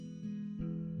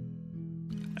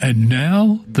And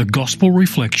now, the Gospel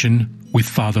Reflection with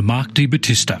Father Mark De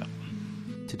Battista.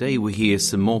 Today we hear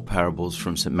some more parables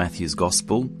from St. Matthew's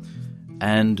Gospel,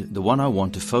 and the one I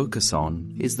want to focus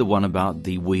on is the one about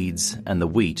the weeds and the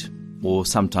wheat, or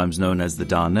sometimes known as the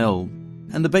Darnell.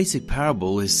 And the basic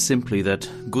parable is simply that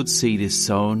good seed is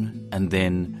sown, and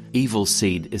then evil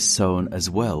seed is sown as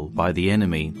well by the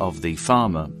enemy of the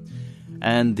farmer.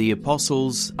 And the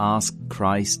apostles ask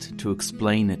Christ to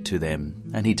explain it to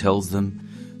them, and he tells them,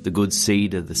 the good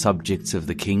seed are the subjects of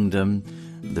the kingdom,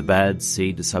 the bad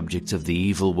seed the subjects of the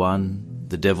evil one,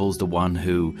 the devil's the one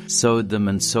who sowed them,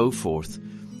 and so forth.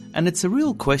 And it's a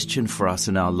real question for us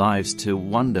in our lives to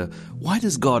wonder, why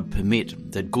does God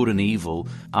permit that good and evil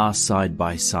are side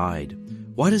by side?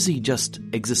 Why does he just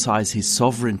exercise his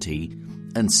sovereignty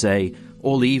and say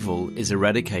all evil is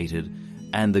eradicated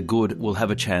and the good will have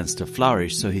a chance to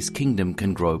flourish so his kingdom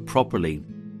can grow properly?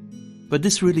 But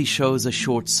this really shows a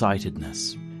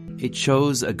short-sightedness. It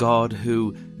shows a God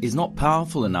who is not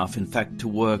powerful enough, in fact, to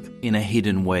work in a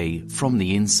hidden way from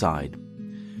the inside.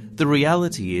 The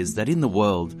reality is that in the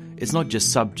world, it's not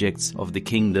just subjects of the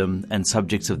kingdom and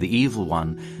subjects of the evil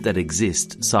one that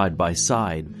exist side by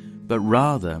side, but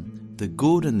rather the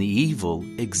good and the evil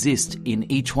exist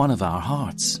in each one of our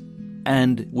hearts.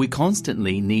 And we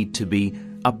constantly need to be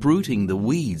uprooting the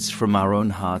weeds from our own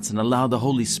hearts and allow the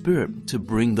Holy Spirit to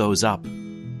bring those up.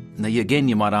 Now, again,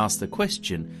 you might ask the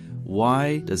question,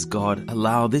 why does God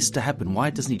allow this to happen? Why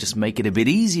doesn't he just make it a bit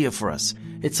easier for us?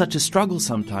 It's such a struggle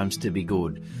sometimes to be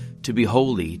good, to be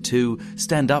holy, to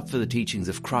stand up for the teachings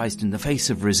of Christ in the face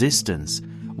of resistance.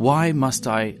 Why must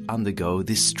I undergo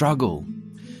this struggle?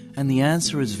 And the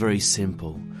answer is very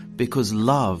simple, because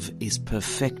love is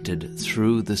perfected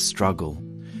through the struggle.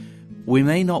 We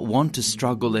may not want to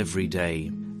struggle every day,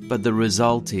 but the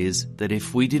result is that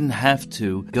if we didn't have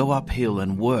to go uphill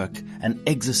and work and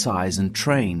exercise and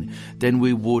train, then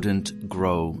we wouldn't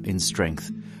grow in strength.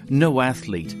 No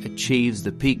athlete achieves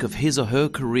the peak of his or her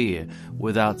career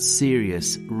without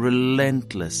serious,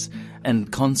 relentless,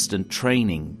 and constant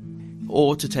training.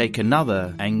 Or to take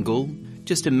another angle,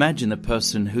 just imagine a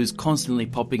person who's constantly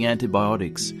popping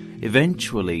antibiotics.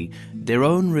 Eventually, their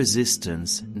own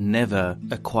resistance never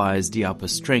acquires the upper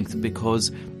strength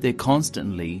because they're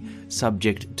constantly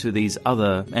subject to these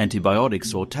other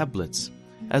antibiotics or tablets.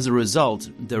 As a result,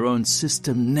 their own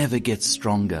system never gets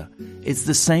stronger. It's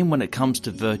the same when it comes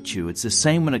to virtue. It's the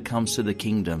same when it comes to the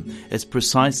kingdom. It's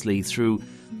precisely through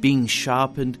being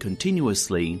sharpened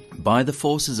continuously by the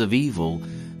forces of evil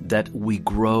that we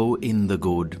grow in the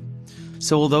good.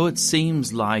 So although it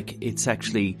seems like it's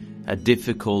actually a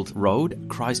difficult road,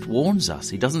 Christ warns us.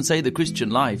 He doesn't say the Christian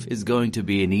life is going to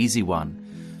be an easy one,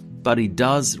 but he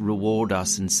does reward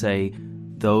us and say,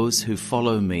 those who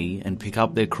follow me and pick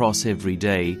up their cross every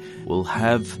day will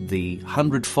have the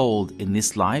 100-fold in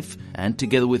this life and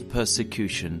together with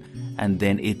persecution, and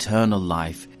then eternal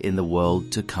life in the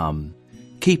world to come.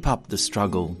 Keep up the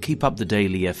struggle, keep up the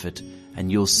daily effort,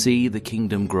 and you'll see the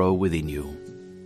kingdom grow within you.